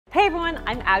Hey everyone,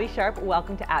 I'm Abby Sharp.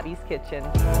 Welcome to Abby's Kitchen.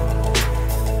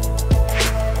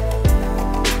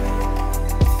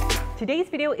 Today's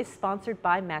video is sponsored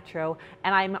by Metro,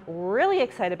 and I'm really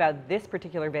excited about this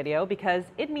particular video because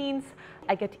it means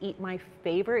I get to eat my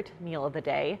favorite meal of the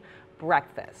day,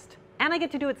 breakfast. And I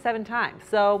get to do it 7 times.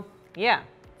 So yeah,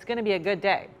 it's gonna be a good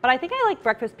day. But I think I like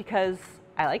breakfast because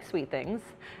I like sweet things,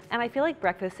 and I feel like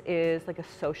breakfast is like a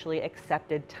socially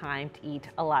accepted time to eat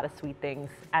a lot of sweet things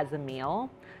as a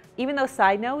meal. Even though,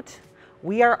 side note,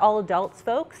 we are all adults,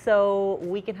 folks, so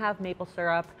we can have maple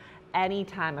syrup any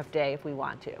time of day if we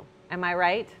want to. Am I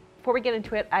right? Before we get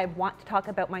into it, I want to talk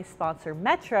about my sponsor,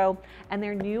 Metro, and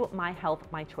their new My Health,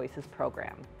 My Choices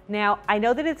program. Now, I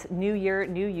know that it's New Year,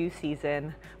 New You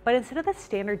season, but instead of the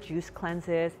standard juice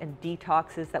cleanses and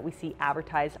detoxes that we see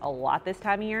advertised a lot this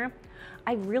time of year,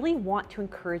 I really want to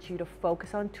encourage you to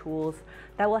focus on tools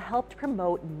that will help to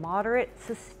promote moderate,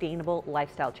 sustainable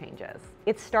lifestyle changes.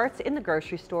 It starts in the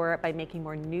grocery store by making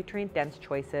more nutrient-dense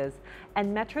choices,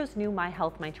 and Metro's new My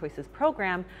Health, My Choices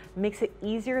program makes it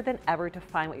easier than ever to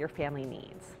find what your family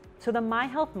needs. So the My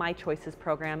Health, My Choices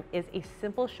program is a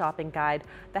simple shopping guide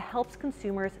that helps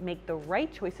consumers make the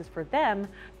right choices for them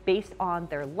based on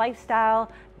their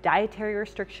lifestyle, dietary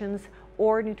restrictions,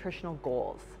 or nutritional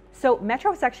goals. So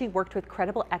Metro has actually worked with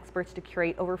credible experts to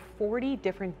curate over 40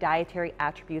 different dietary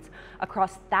attributes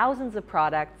across thousands of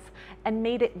products and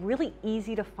made it really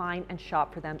easy to find and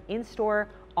shop for them in store,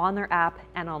 on their app,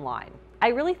 and online. I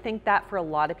really think that for a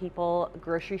lot of people,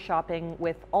 grocery shopping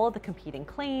with all of the competing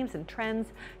claims and trends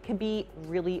can be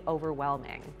really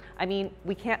overwhelming. I mean,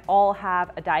 we can't all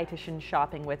have a dietitian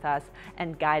shopping with us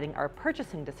and guiding our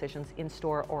purchasing decisions in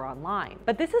store or online.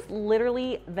 But this is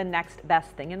literally the next best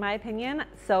thing in my opinion,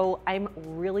 so I'm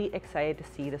really excited to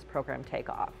see this program take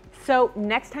off. So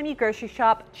next time you grocery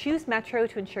shop, choose Metro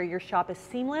to ensure your shop is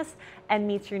seamless and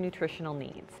meets your nutritional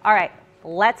needs. All right.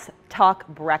 Let's talk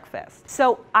breakfast.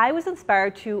 So I was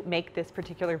inspired to make this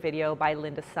particular video by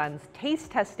Linda Sun's taste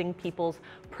testing people's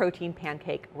protein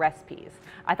pancake recipes.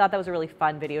 I thought that was a really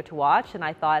fun video to watch, and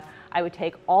I thought I would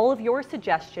take all of your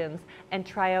suggestions and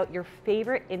try out your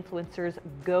favorite influencers'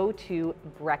 go-to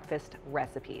breakfast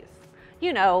recipes.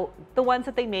 You know, the ones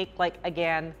that they make like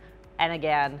again and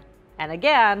again and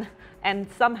again, and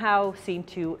somehow seem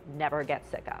to never get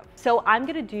sick of. So I'm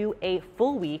gonna do a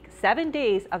full week, 7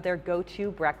 days of their go-to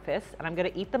breakfasts, and I'm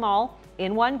gonna eat them all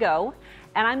in one go,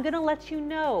 and I'm gonna let you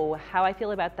know how I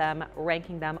feel about them,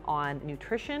 ranking them on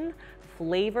nutrition,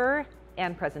 flavor,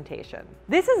 and presentation.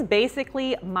 This is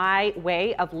basically my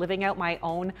way of living out my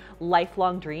own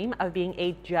lifelong dream of being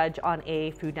a judge on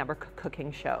a Food Network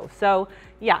cooking show. So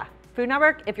yeah, Food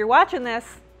Network, if you're watching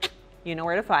this, you know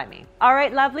where to find me. All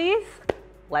right, lovelies,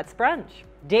 let's brunch.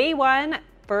 Day 1,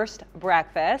 first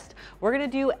breakfast. We're gonna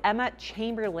do Emma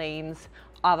Chamberlain's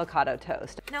avocado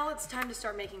toast. Now it's time to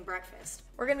start making breakfast.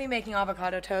 We're gonna be making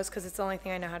avocado toast because it's the only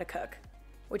thing I know how to cook,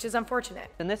 which is unfortunate.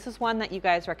 And this is one that you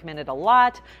guys recommended a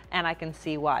lot, and I can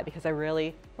see why, because I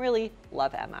really, really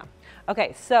love Emma.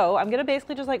 Okay, so I'm gonna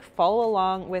basically just like follow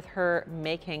along with her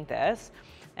making this,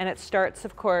 and it starts,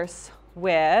 of course,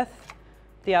 with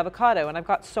the avocado, and I've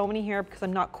got so many here because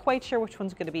I'm not quite sure which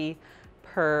one's gonna be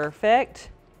perfect.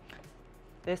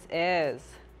 This is,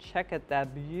 check out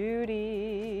that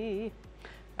beauty.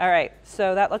 All right,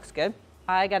 so that looks good.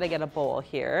 I gotta get a bowl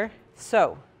here.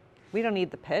 So we don't need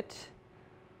the pit.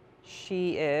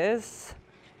 She is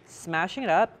smashing it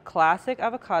up. Classic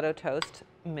avocado toast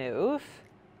move.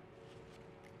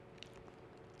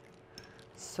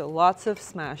 So lots of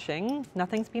smashing.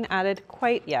 Nothing's been added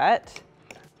quite yet.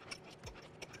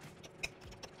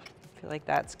 I feel like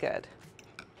that's good.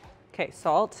 Okay,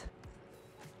 salt,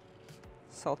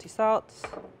 salty salt,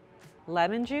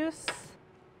 lemon juice,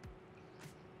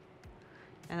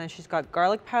 and then she's got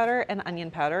garlic powder and onion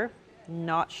powder.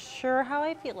 Not sure how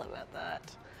I feel about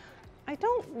that. I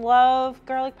don't love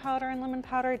garlic powder and lemon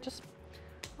powder. It just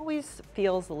always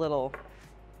feels a little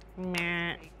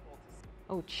meh.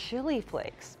 Oh, chili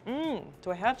flakes.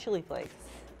 Do I have chili flakes?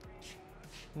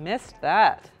 Missed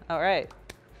that. All right.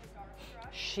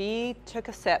 She took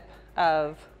a sip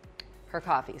of her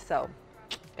coffee, so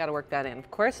gotta work that in. Of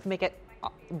course, make it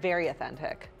very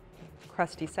authentic.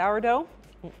 Crusty sourdough.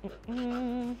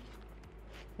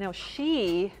 Now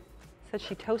she said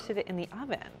she toasted it in the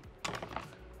oven.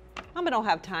 I don't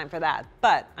have time for that,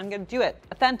 but I'm gonna do it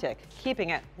authentic,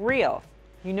 keeping it real.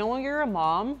 You know when you're a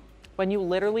mom, when you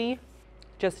literally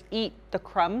just eat the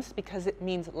crumbs because it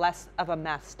means less of a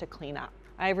mess to clean up.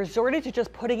 I resorted to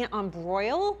just putting it on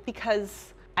broil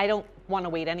because I don't want to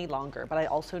wait any longer, but I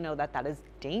also know that that is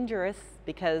dangerous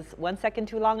because 1 second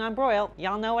too long on broil,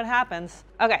 y'all know what happens.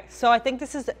 Okay, so I think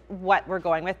this is what we're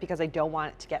going with because I don't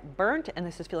want it to get burnt, and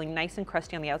this is feeling nice and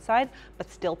crusty on the outside,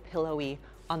 but still pillowy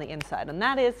on the inside, and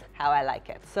that is how I like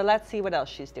it. So let's see what else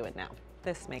she's doing now.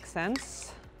 This makes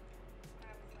sense.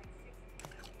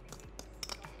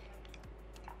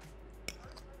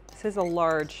 This is a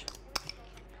large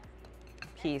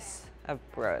piece of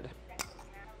bread.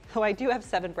 Oh, I do have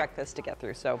 7 breakfasts to get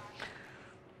through, so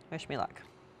wish me luck.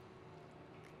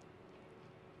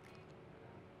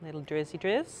 Little drizzy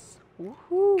drizz.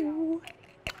 Woohoo!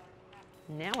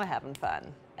 Now we're having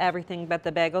fun. Everything but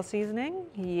the bagel seasoning.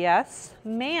 Yes,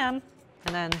 ma'am.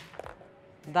 And then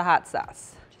the hot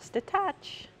sauce. Just a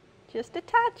touch. Just a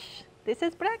touch. This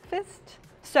is breakfast.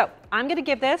 So I'm gonna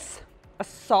give this a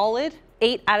solid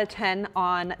 8 out of 10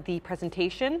 on the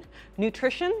presentation.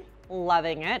 Nutrition,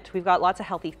 loving it. We've got lots of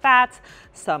healthy fats,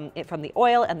 some from the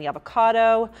oil and the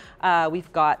avocado.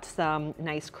 We've got some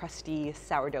nice crusty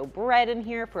sourdough bread in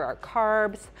here for our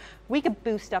carbs. We could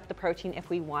boost up the protein if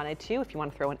we wanted to. If you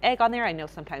want to throw an egg on there, I know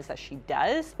sometimes that she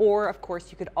does. Or of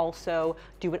course you could also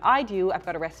do what I do. I've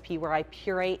got a recipe where I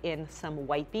puree in some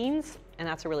white beans, and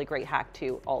that's a really great hack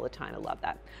too all the time. I love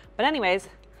that. But anyways,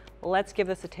 let's give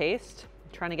this a taste.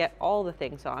 I'm trying to get all the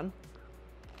things on.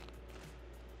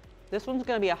 This one's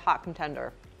gonna be a hot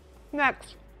contender.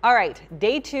 Next. All right,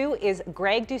 day 2 is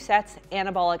Greg Doucette's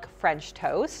anabolic French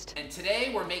toast. And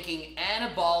today we're making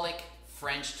anabolic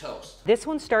French toast. This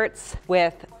one starts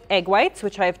with egg whites,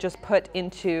 which I've just put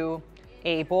into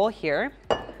a bowl here.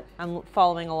 I'm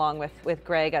following along with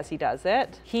Greg as he does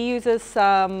it. He uses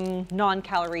some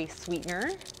non-calorie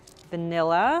sweetener,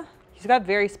 vanilla. He's got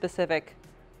very specific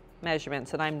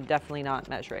measurements, and I'm definitely not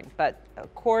measuring, but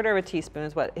 1/4 of a teaspoon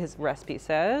is what his recipe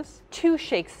says. 2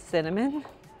 shakes of cinnamon,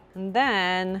 and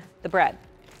then the bread.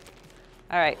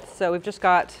 All right, so we've just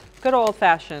got good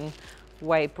old-fashioned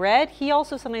white bread. He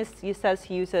also sometimes says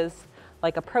he uses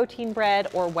like a protein bread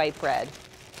or white bread,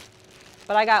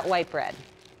 but I got white bread.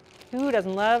 Who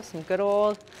doesn't love some good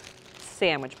old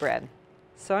sandwich bread?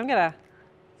 So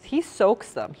he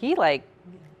soaks them. He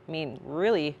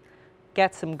really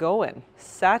gets them going,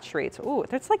 saturates. Ooh,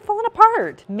 it's like falling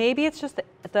apart. Maybe it's just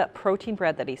the protein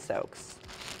bread that he soaks.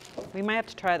 We might have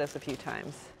to try this a few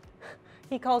times.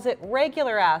 He calls it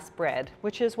regular ass bread,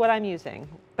 which is what I'm using.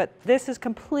 But this is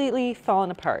completely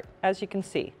fallen apart, as you can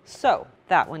see. So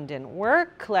that one didn't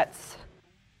work. Let's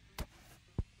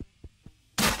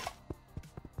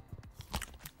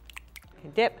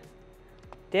dip,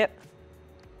 dip.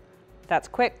 That's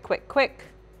quick, quick, quick.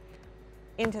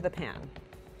 Into the pan.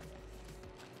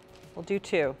 We'll do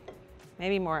 2,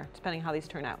 maybe more, depending how these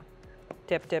turn out.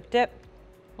 Dip, dip, dip.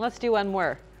 Let's do one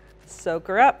more. Soak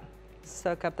her up,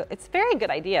 soak up it's a very good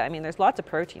idea. I mean, there's lots of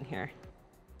protein here.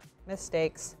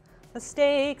 Mistakes.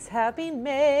 Mistakes have been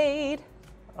made.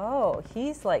 Oh,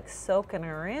 he's like soaking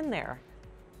her in there.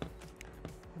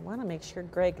 I want to make sure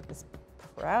Greg is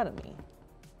proud of me.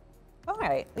 All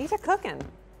right, these are cooking.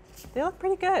 They look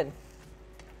pretty good.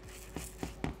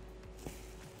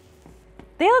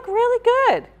 They look really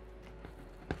good.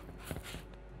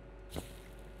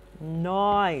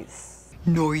 Nice.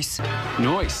 Nice.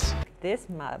 Nice. This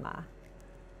mama.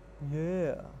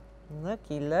 Yeah.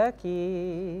 Looky,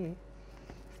 looky.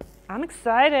 I'm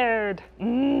excited.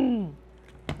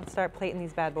 Let's start plating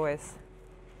these bad boys.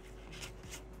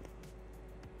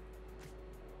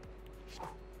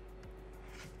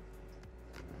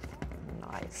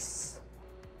 Nice.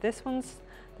 This one's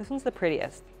the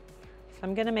prettiest. So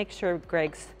I'm gonna make sure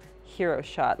Greg's hero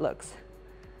shot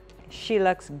she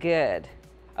looks good.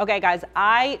 Okay guys,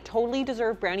 I totally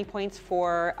deserve brownie points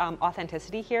for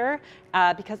authenticity here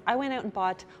because I went out and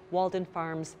bought Walden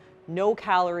Farms no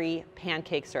calorie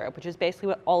pancake syrup, which is basically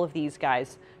what all of these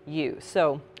guys use.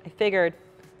 So I figured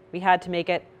we had to make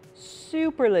it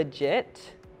super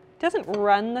legit. It doesn't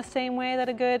run the same way that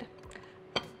a good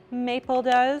maple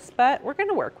does, but we're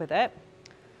gonna work with it.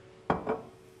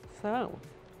 So,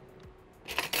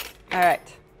 all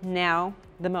right, now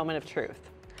the moment of truth.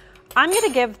 I'm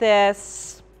gonna give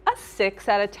this a 6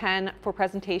 out of 10 for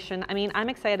presentation. I mean, I'm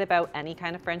excited about any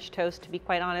kind of French toast, to be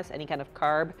quite honest, any kind of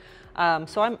carb.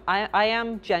 So I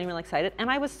am genuinely excited,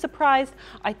 and I was surprised.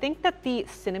 I think that the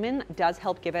cinnamon does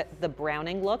help give it the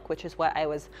browning look, which is what I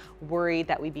was worried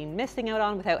that we'd be missing out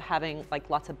on without having like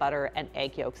lots of butter and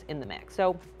egg yolks in the mix.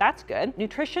 So that's good.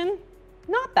 Nutrition,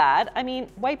 not bad. I mean,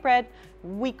 white bread,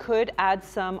 we could add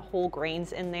some whole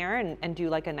grains in there and do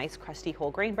like a nice crusty whole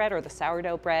grain bread, or the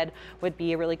sourdough bread would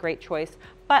be a really great choice.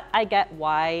 But I get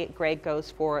why Greg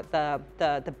goes for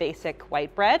the basic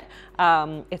white bread.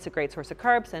 It's a great source of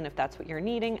carbs, and if that's what you're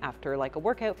needing after like a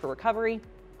workout for recovery,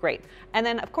 great. And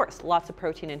then of course, lots of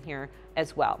protein in here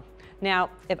as well. Now,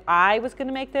 if I was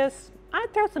gonna make this,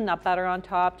 I'd throw some nut butter on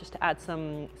top just to add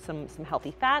some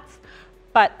healthy fats.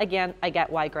 But again, I get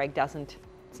why Greg doesn't.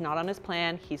 It's not on his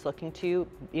plan. He's looking to,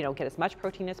 you know, get as much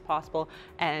protein as possible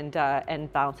and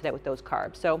balance it out with those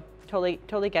carbs. So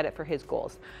totally get it for his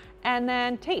goals. And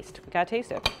then taste, we gotta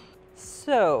taste it.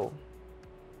 So,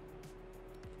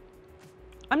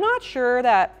 I'm not sure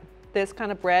that this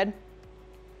kind of bread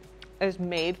is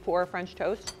made for French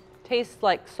toast. Tastes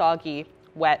like soggy,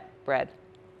 wet bread.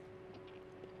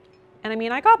 And I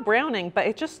mean, I got browning, but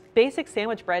it's just basic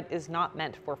sandwich bread is not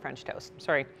meant for French toast.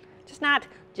 Sorry, just not.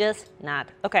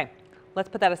 Okay, let's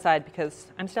put that aside because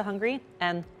I'm still hungry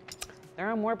and there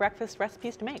are more breakfast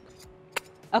recipes to make.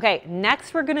 Okay,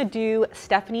 next we're gonna do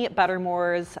Stephanie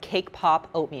Buttermore's Cake Pop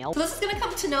Oatmeal. So this is gonna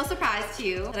come to no surprise to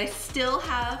you that I still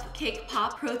have Cake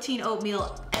Pop protein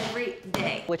oatmeal every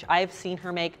day. Which I've seen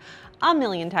her make a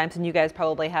million times and you guys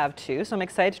probably have too, so I'm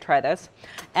excited to try this.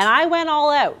 And I went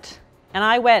all out. And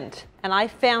I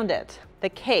found it, the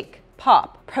Cake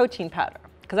Pop protein powder,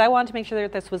 because I wanted to make sure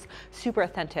that this was super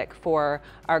authentic for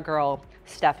our girl,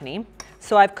 Stephanie.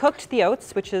 So I've cooked the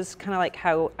oats, which is kind of like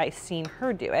how I seen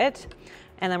her do it.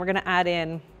 And then we're gonna add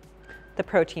in the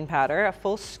protein powder, a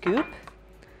full scoop.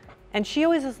 And she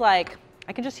always is like,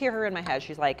 I can just hear her in my head.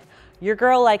 She's like, your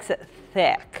girl likes it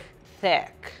thick.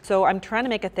 So I'm trying to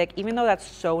make it thick, even though that's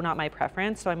so not my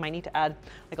preference. So I might need to add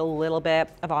like a little bit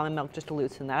of almond milk just to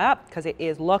loosen that up because it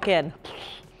is looking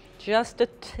just a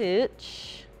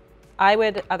touch. I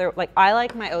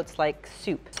like my oats like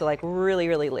soup. So like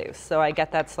really loose. So I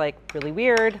get that's like really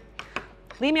weird.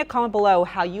 Leave me a comment below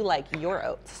how you like your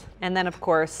oats. And then of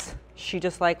course, she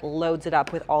just like loads it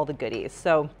up with all the goodies.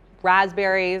 So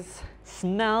raspberries,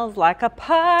 smells like a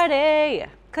party.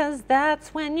 Cause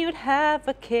that's when you'd have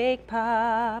a cake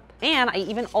pop. And I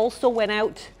even also went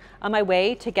out on my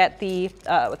way to get the,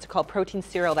 what's it called, protein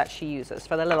cereal that she uses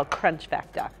for the little crunch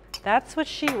factor. That's what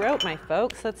she wrote, my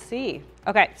folks. Let's see.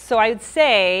 Okay, so I'd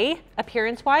say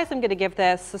appearance-wise, I'm gonna give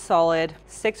this a solid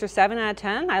 6 or 7 out of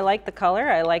 10. I like the color,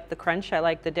 I like the crunch, I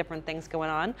like the different things going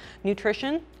on.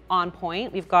 Nutrition, on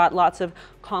point. We've got lots of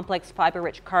complex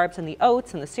fiber-rich carbs in the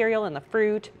oats and the cereal and the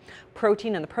fruit,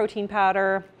 protein in the protein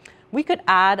powder. We could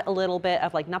add a little bit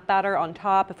of like nut butter on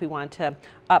top if we wanted to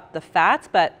up the fats,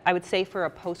 but I would say for a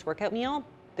post-workout meal,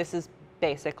 this is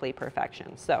basically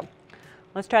perfection. So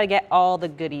let's try to get all the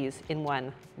goodies in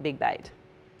one big bite.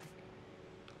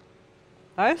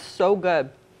 That is so good.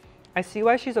 I see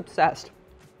why she's obsessed.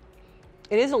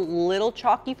 It is a little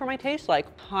chalky for my taste, like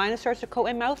kind of starts to coat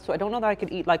my mouth, so I don't know that I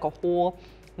could eat like a whole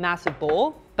massive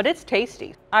bowl, but it's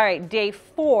tasty. All right, day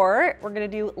 4, we're gonna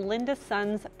do Linda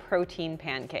Sun's protein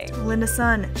pancake. Linda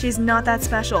Sun, she's not that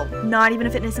special, not even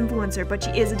a fitness influencer, but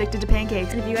she is addicted to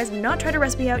pancakes. And if you guys have not tried her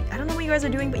recipe out, I don't know what you guys are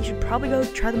doing, but you should probably go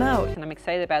try them out. And I'm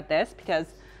excited about this because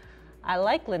I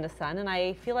like Linda Sun and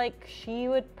I feel like she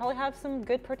would probably have some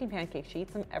good protein pancakes. She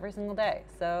eats them every single day.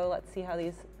 So let's see how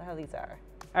these are.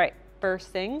 All right, first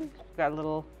thing, got a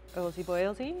little oilsy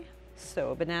boilsy.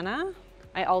 So a banana.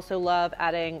 I also love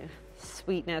adding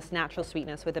sweetness, natural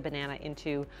sweetness with a banana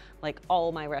into like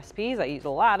all my recipes. I use a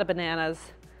lot of bananas.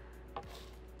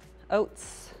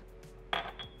 Oats.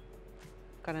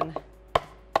 Got an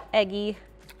eggy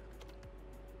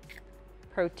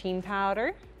protein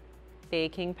powder,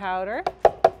 baking powder.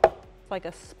 It's like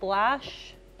a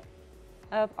splash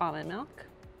of almond milk.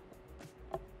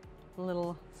 A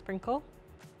little sprinkle,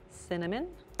 cinnamon.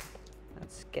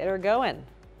 Let's get her going.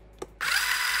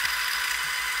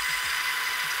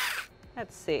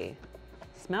 Let's see,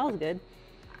 smells good.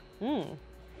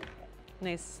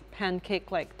 Nice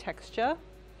pancake-like texture.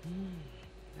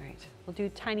 All right, we'll do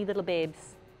tiny little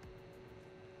babes.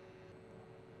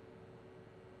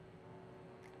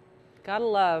 Gotta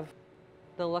love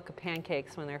the look of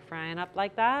pancakes when they're frying up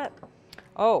like that.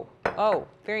 Oh,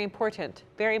 very important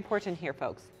here,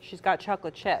 folks. She's got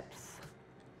chocolate chips.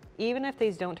 Even if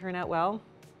these don't turn out well,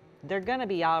 they're gonna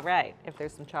be all right if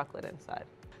there's some chocolate inside.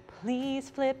 Please,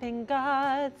 flipping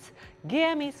gods,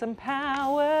 give me some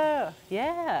power.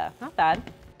 Yeah, not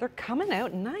bad. They're coming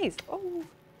out nice. Oh,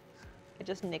 I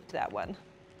just nicked that one.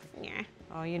 Yeah.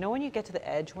 Oh, you know when you get to the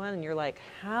edge one and you're like,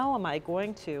 how am I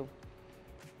going to?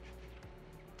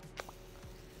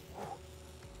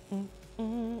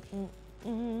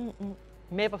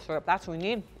 Maple syrup, that's what we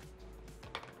need.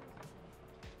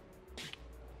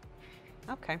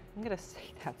 Okay, I'm gonna say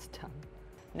that's done.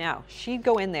 Now, she'd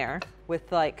go in there with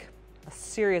like a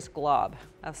serious glob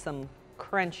of some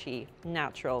crunchy,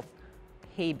 natural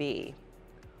Abbey.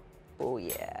 Oh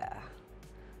yeah.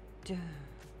 Can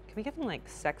we get some like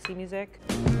sexy music?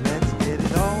 Let's get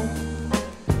it on.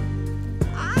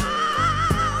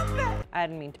 I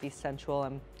didn't mean to be sensual.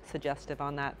 I'm suggestive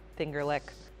on that finger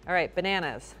lick. All right,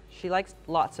 bananas. She likes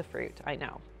lots of fruit. I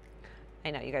know.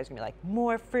 You guys are gonna be like,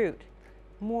 more fruit,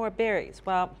 more berries.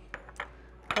 Well,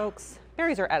 folks,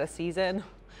 berries are out of season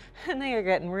and they are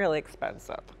getting really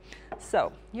expensive.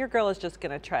 So your girl is just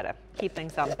gonna try to keep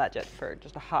things on budget for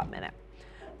just a hot minute.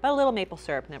 But a little maple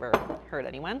syrup never hurt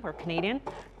anyone. We're Canadian.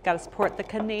 Gotta support the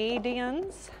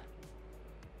Canadians.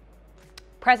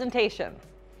 Presentation.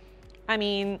 I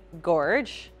mean,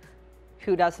 gorge.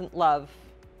 Who doesn't love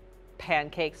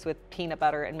pancakes with peanut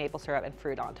butter and maple syrup and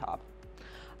fruit on top?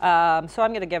 So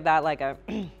I'm gonna give that like a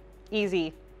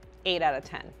easy 8 out of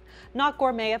 10. Not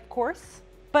gourmet, of course,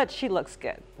 but she looks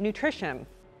good. Nutrition,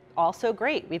 also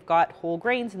great. We've got whole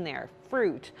grains in there,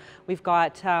 fruit. We've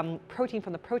got protein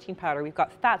from the protein powder. We've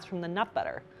got fats from the nut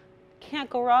butter. Can't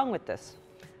go wrong with this.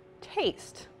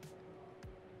 Taste.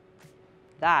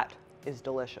 That is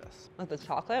delicious. Like the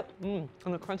chocolate, and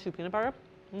the crunchy peanut butter.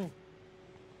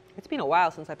 It's been a while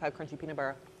since I've had crunchy peanut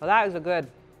butter. Well, that is a good,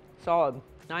 solid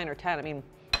 9 or 10. I mean,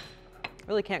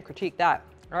 really can't critique that.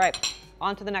 All right,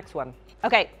 on to the next one.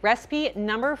 Okay, recipe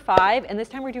number 5, and this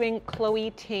time we're doing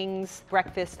Chloe Ting's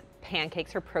breakfast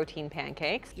pancakes, or protein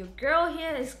pancakes. Your girl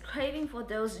here is craving for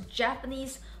those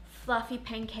Japanese fluffy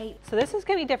pancakes. So this is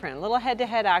gonna be different, a little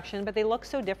head-to-head action, but they look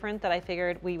so different that I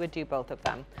figured we would do both of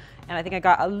them. And I think I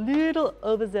got a little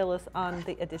overzealous on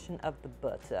the addition of the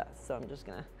butter, so I'm just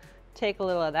gonna take a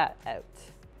little of that out.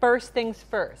 First things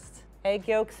first, egg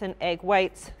yolks and egg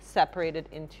whites separated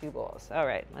in 2 bowls. All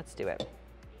right, let's do it.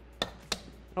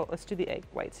 Oh, let's do the egg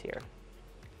whites here.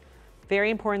 Very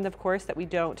important, of course, that we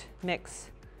don't mix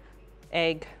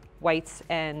egg whites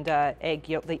and egg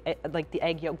yolk. Like the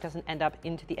egg yolk doesn't end up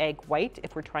into the egg white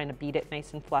if we're trying to beat it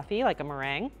nice and fluffy like a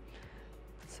meringue.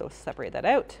 So separate that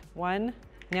out. 1.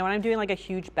 Now when I'm doing like a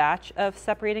huge batch of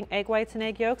separating egg whites and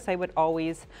egg yolks, I would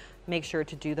always make sure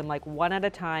to do them like 1 at a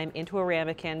time into a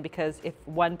ramekin, because if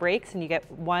one breaks and you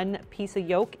get 1 piece of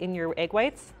yolk in your egg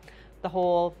whites, the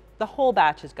whole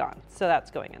batch is gone. So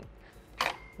that's going in.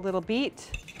 A little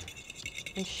beat.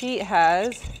 And she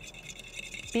has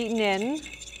beaten in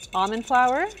almond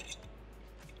flour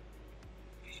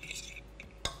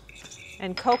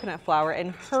and coconut flour,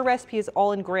 and her recipe is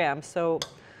all in grams, so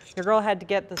your girl had to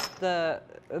get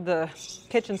the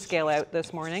kitchen scale out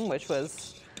this morning, which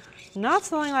was not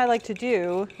something I like to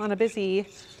do on a busy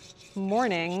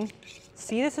morning.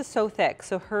 See, this is so thick.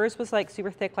 So hers was like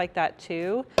super thick like that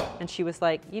too, and she was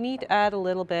like, you need to add a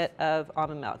little bit of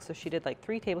almond milk. So she did like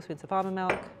 3 tablespoons of almond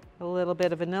milk, a little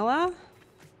bit of vanilla,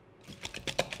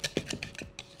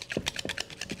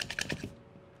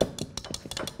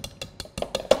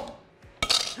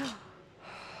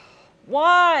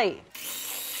 why?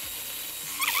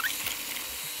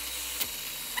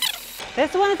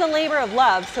 This one is a labor of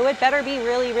love, so it better be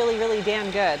really, really, really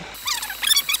damn good.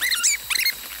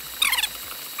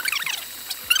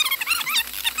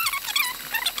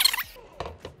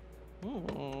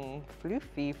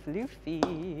 Floofy,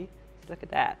 floofy. Look at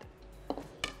that.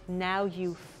 Now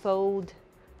you fold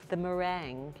the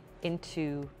meringue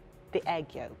into the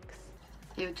egg yolks.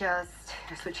 Here's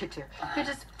what you do. You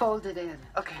just fold it in.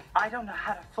 Okay, I don't know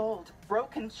how to fold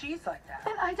broken cheese like that.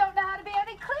 And I don't know how to be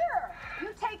any clearer. You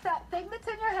take that thing that's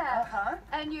in your head,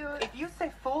 and you... If you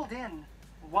say fold in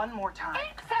 1 more time.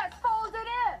 It says fold it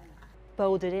in.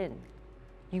 Fold it in.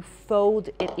 You fold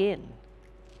it in.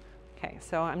 Okay,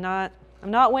 so I'm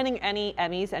not winning any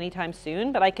Emmys anytime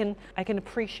soon, but I can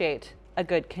appreciate a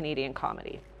good Canadian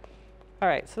comedy. All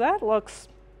right, so that looks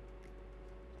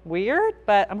weird,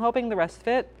 but I'm hoping the rest of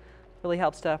it really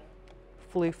helps to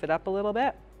floof it up a little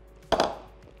bit.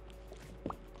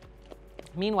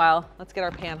 Meanwhile, let's get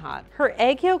our pan hot. Her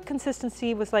egg yolk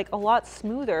consistency was like a lot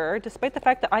smoother, despite the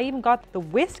fact that I even got the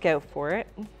whisk out for it.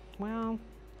 Well,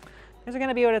 these are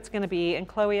gonna be what it's gonna be. And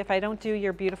Chloe, if I don't do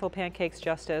your beautiful pancakes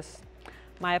justice,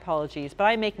 my apologies, but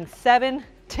I'm making 7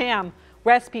 damn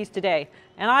recipes today,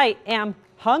 and I am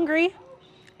hungry,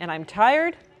 and I'm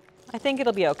tired. I think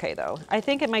it'll be okay though. I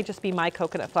think it might just be my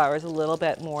coconut flour is a little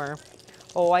bit more,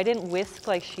 oh, I didn't whisk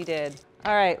like she did.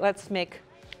 All right, let's make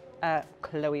a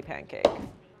Chloe pancake.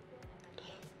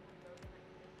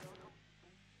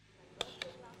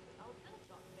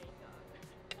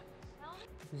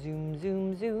 Zoom,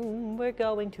 zoom, zoom, we're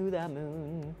going to the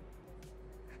moon.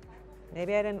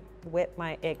 Maybe I didn't whip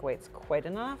my egg whites quite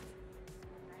enough.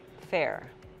 Fair.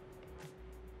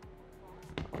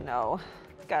 No,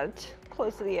 got it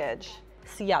close to the edge.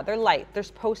 So yeah, they're light. They're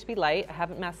supposed to be light. I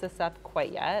haven't messed this up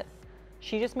quite yet.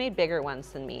 She just made bigger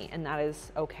ones than me, and that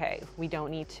is okay. We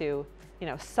don't need to, you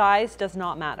know, size does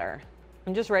not matter.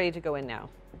 I'm just ready to go in now.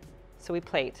 So we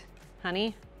plate.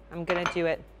 Honey, I'm gonna do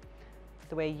it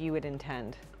the way you would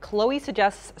intend. Chloe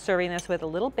suggests serving this with a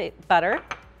little bit butter,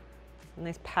 a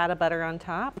nice pat of butter on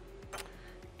top,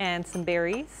 and some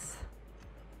berries,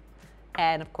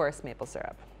 and of course maple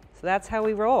syrup. So that's how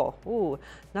we roll. Ooh,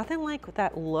 nothing like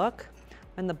that look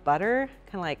when the butter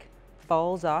kind of like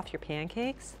falls off your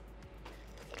pancakes.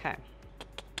 Okay.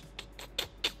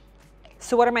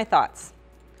 So what are my thoughts?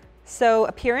 So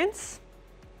appearance,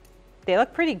 they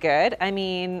look pretty good. I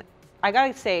mean, I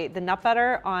gotta say the nut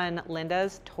butter on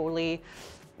Linda's totally,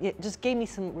 it just gave me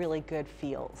some really good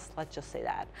feels. Let's just say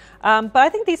that. But I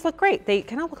think these look great. They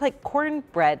kind of look like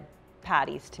cornbread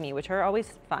patties to me, which are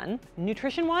always fun.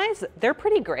 Nutrition wise, they're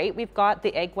pretty great. We've got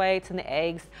the egg whites and the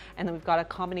eggs, and then we've got a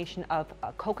combination of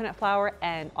coconut flour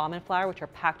and almond flour, which are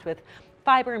packed with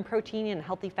fiber and protein and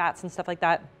healthy fats and stuff like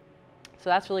that. So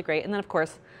that's really great. And then of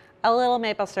course, a little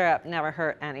maple syrup never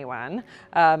hurt anyone.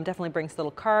 Definitely brings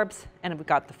little carbs, and we've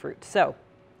got the fruit. So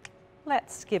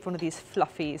let's give one of these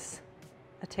fluffies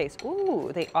a taste.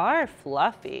 Ooh, they are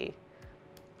fluffy.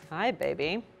 Hi,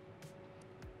 baby.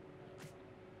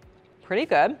 Pretty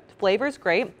good. Flavor's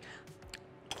great.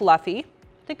 Fluffy.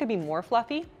 I think it could be more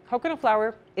fluffy. Coconut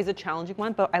flour is a challenging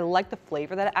one, but I like the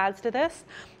flavor that it adds to this,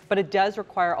 but it does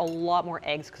require a lot more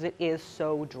eggs because it is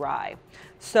so dry.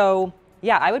 So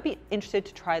yeah, I would be interested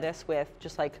to try this with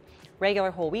just like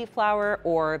regular whole wheat flour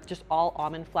or just all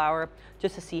almond flour,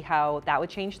 just to see how that would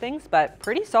change things. But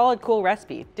pretty solid, cool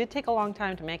recipe. Did take a long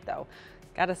time to make though.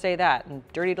 Gotta say that, and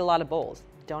dirtied a lot of bowls.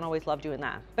 Don't always love doing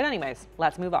that. But anyways,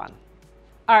 let's move on.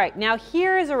 All right, now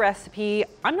here is a recipe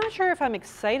I'm not sure if I'm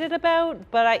excited about,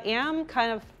 but I am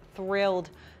kind of thrilled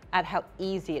at how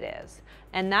easy it is.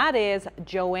 And that is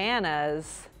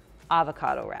Joanna's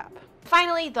avocado wrap.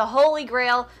 Finally, the holy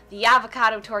grail, the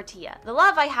avocado tortilla. The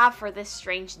love I have for this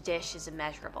strange dish is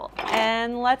immeasurable.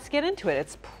 And let's get into it.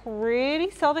 It's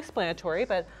pretty self-explanatory,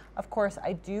 but of course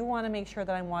I do want to make sure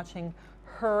that I'm watching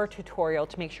her tutorial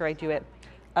to make sure I do it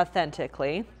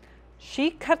authentically.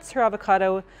 She cuts her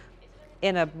avocado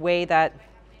in a way that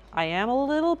I am a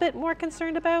little bit more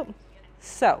concerned about.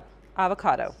 So,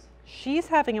 avocado. She's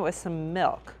having it with some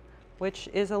milk, which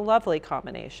is a lovely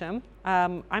combination.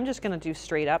 I'm just gonna do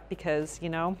straight up because, you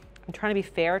know, I'm trying to be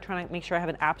fair, trying to make sure I have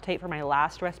an appetite for my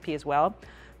last recipe as well,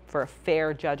 for a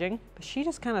fair judging. But she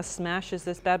just kind of smashes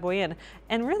this bad boy in.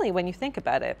 And really, when you think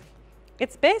about it,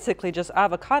 it's basically just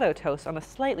avocado toast on a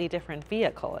slightly different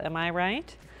vehicle, am I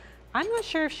right? I'm not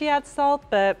sure if she adds salt,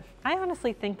 but I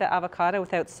honestly think that avocado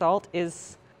without salt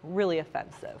is really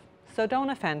offensive. So don't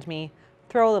offend me.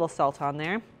 Throw a little salt on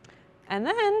there. And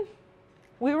then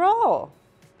we roll.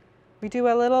 We do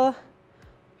a little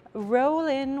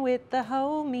rolling with the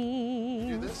homies.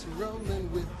 Yeah, that's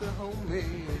rolling with the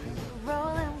homies.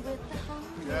 Rolling with the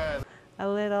homie. Yeah. A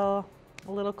little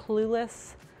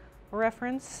Clueless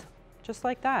reference, just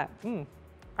like that.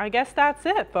 I guess that's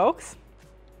it, folks.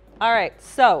 All right,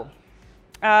 so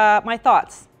my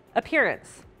thoughts.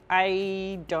 Appearance.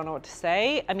 I don't know what to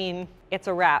say. I mean, it's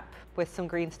a wrap with some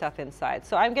green stuff inside.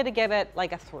 So I'm gonna give it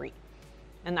like a 3.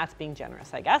 And that's being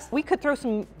generous, I guess. We could throw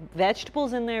some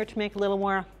vegetables in there to make it a little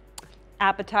more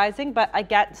appetizing, but I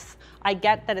get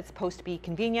that it's supposed to be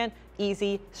convenient,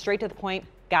 easy, straight to the point.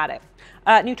 Got it.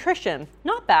 Nutrition,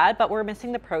 not bad, but we're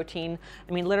missing the protein.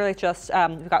 I mean, literally just,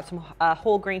 we've got some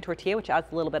whole grain tortilla, which adds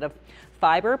a little bit of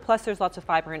fiber, plus there's lots of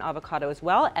fiber in avocado as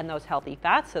well, and those healthy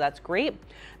fats, so that's great.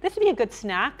 This would be a good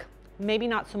snack, maybe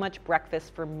not so much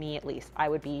breakfast for me at least. I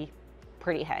would be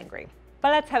pretty hangry, but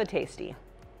let's have a tasty.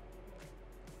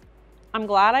 I'm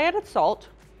glad I added salt.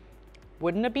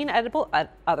 Wouldn't have been edible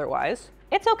otherwise.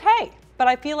 It's okay, but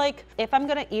I feel like if I'm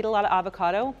gonna eat a lot of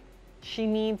avocado, she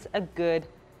needs a good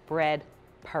bread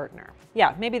partner.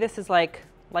 Yeah, maybe this is like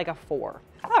a 4.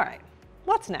 All right,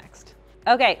 what's next?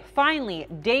 Okay, finally,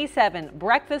 day 7,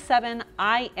 breakfast 7.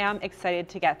 I am excited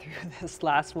to get through this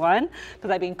last one because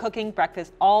I've been cooking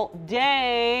breakfast all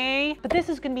day. But this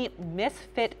is gonna be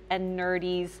Misfit and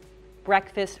Nerdy's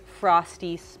breakfast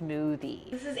frosty smoothie.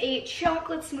 This is a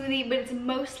chocolate smoothie, but it's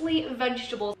mostly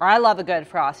vegetables. I love a good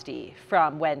frosty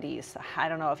from Wendy's. I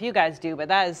don't know if you guys do, but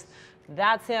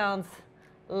that sounds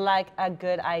like a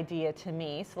good idea to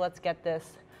me. So let's get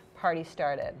this party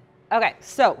started. Okay,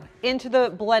 so into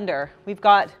the blender, we've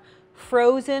got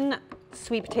frozen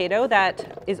sweet potato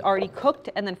that is already cooked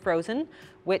and then frozen,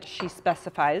 which she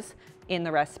specifies in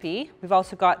the recipe. We've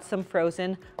also got some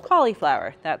frozen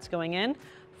cauliflower that's going in.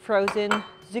 Frozen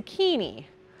zucchini,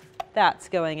 That's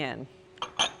going in.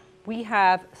 We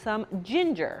have some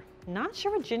ginger. Not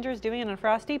sure what ginger is doing in a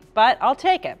Frosty, but I'll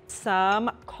take it.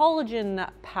 Some collagen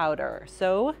powder.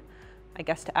 So I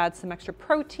guess to add some extra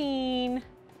protein.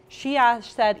 She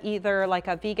said either like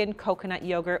a vegan coconut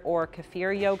yogurt or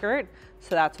kefir yogurt.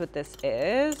 So that's what this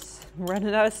is. I'm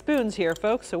running out of spoons here,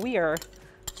 folks. So we are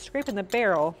scraping the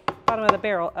barrel, bottom of the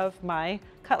barrel of my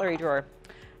cutlery drawer.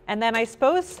 And then I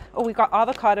suppose, oh, we got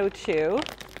avocado too.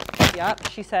 Yep,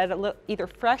 she said either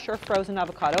fresh or frozen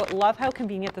avocado. Love how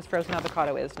convenient this frozen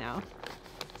avocado is now.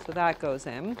 So that goes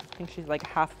in. I think she's like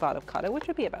half of avocado, which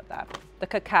would be about that. The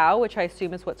cacao, which I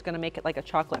assume is what's gonna make it like a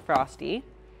chocolate Frosty.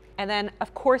 And then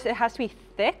of course it has to be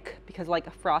thick because like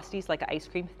a Frosty's like ice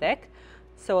cream thick.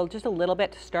 So just a little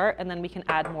bit to start and then we can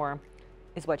add more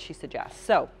is what she suggests.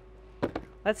 So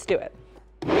let's do it.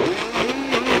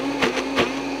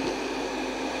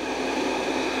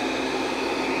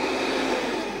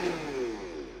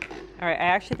 All right, I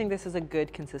actually think this is a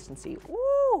good consistency.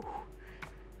 Ooh,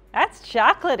 that's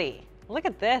chocolatey. Look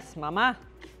at this, mama.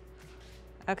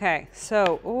 Okay,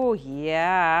 so, oh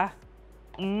yeah.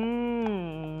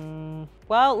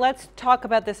 Well, let's talk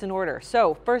about this in order.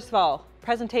 So first of all,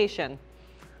 presentation.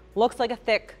 Looks like a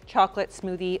thick chocolate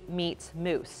smoothie meets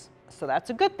mousse. So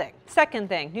that's a good thing. Second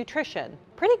thing, nutrition.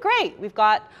 Pretty great. We've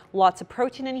got lots of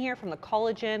protein in here from the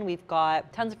collagen. We've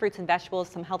got tons of fruits and vegetables,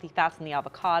 some healthy fats in the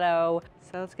avocado.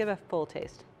 So let's give it a full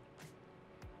taste.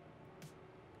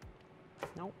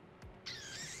 Nope.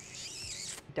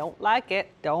 Don't like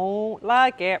it. Don't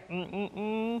like it.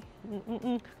 Too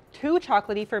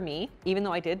chocolatey for me, even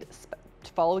though I did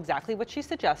follow exactly what she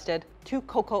suggested. Too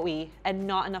cocoa-y and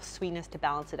not enough sweetness to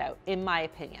balance it out, in my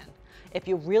opinion. If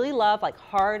you really love like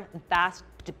hard and fast,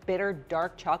 bitter,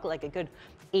 dark chocolate, like a good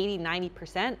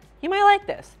 80–90%, you might like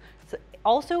this. So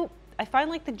also, I find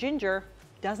like the ginger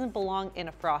doesn't belong in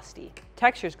a Frosty.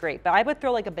 Texture's great, but I would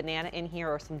throw like a banana in here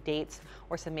or some dates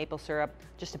or some maple syrup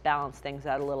just to balance things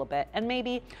out a little bit and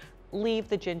maybe leave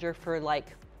the ginger for like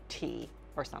tea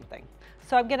or something.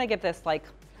 So I'm gonna give this like,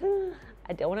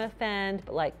 I don't wanna offend,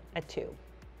 but like a 2.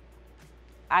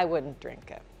 I wouldn't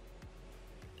drink it.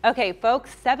 Okay,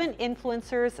 folks, 7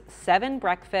 influencers, 7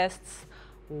 breakfasts.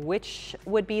 Which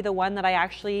would be the one that I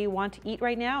actually want to eat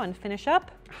right now and finish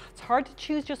up? It's hard to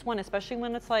choose just one, especially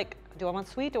when it's like, do I want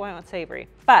sweet, do I want savory?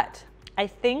 But I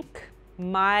think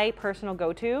my personal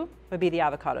go-to would be the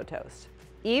avocado toast.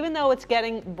 Even though it's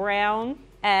getting brown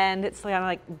and it's kind of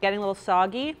like getting a little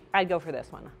soggy, I'd go for this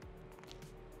one.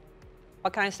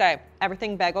 What can I say?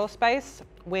 Everything bagel spice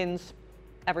wins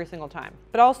every single time.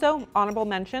 But also, honorable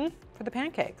mention for the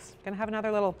pancakes. Gonna have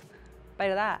another little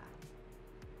bite of that.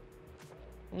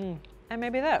 And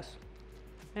maybe this.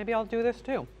 Maybe I'll do this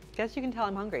too. Guess you can tell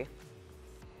I'm hungry.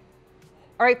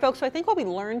 All right, folks, so I think what we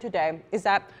learned today is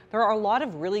that there are a lot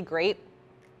of really great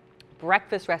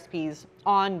breakfast recipes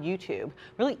on YouTube,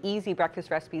 really easy breakfast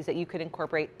recipes that you could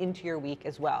incorporate into your week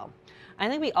as well. I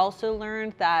think we also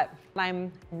learned that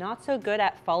I'm not so good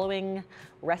at following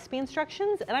recipe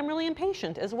instructions and I'm really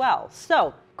impatient as well.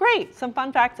 So great, some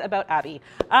fun facts about Abbey.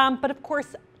 But of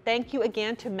course, thank you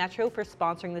again to Metro for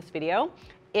sponsoring this video.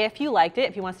 If you liked it,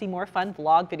 if you want to see more fun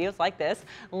vlog videos like this,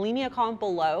 leave me a comment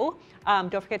below.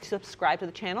 Don't forget to subscribe to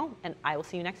the channel and I will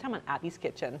see you next time on Abbey's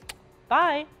Kitchen.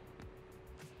 Bye.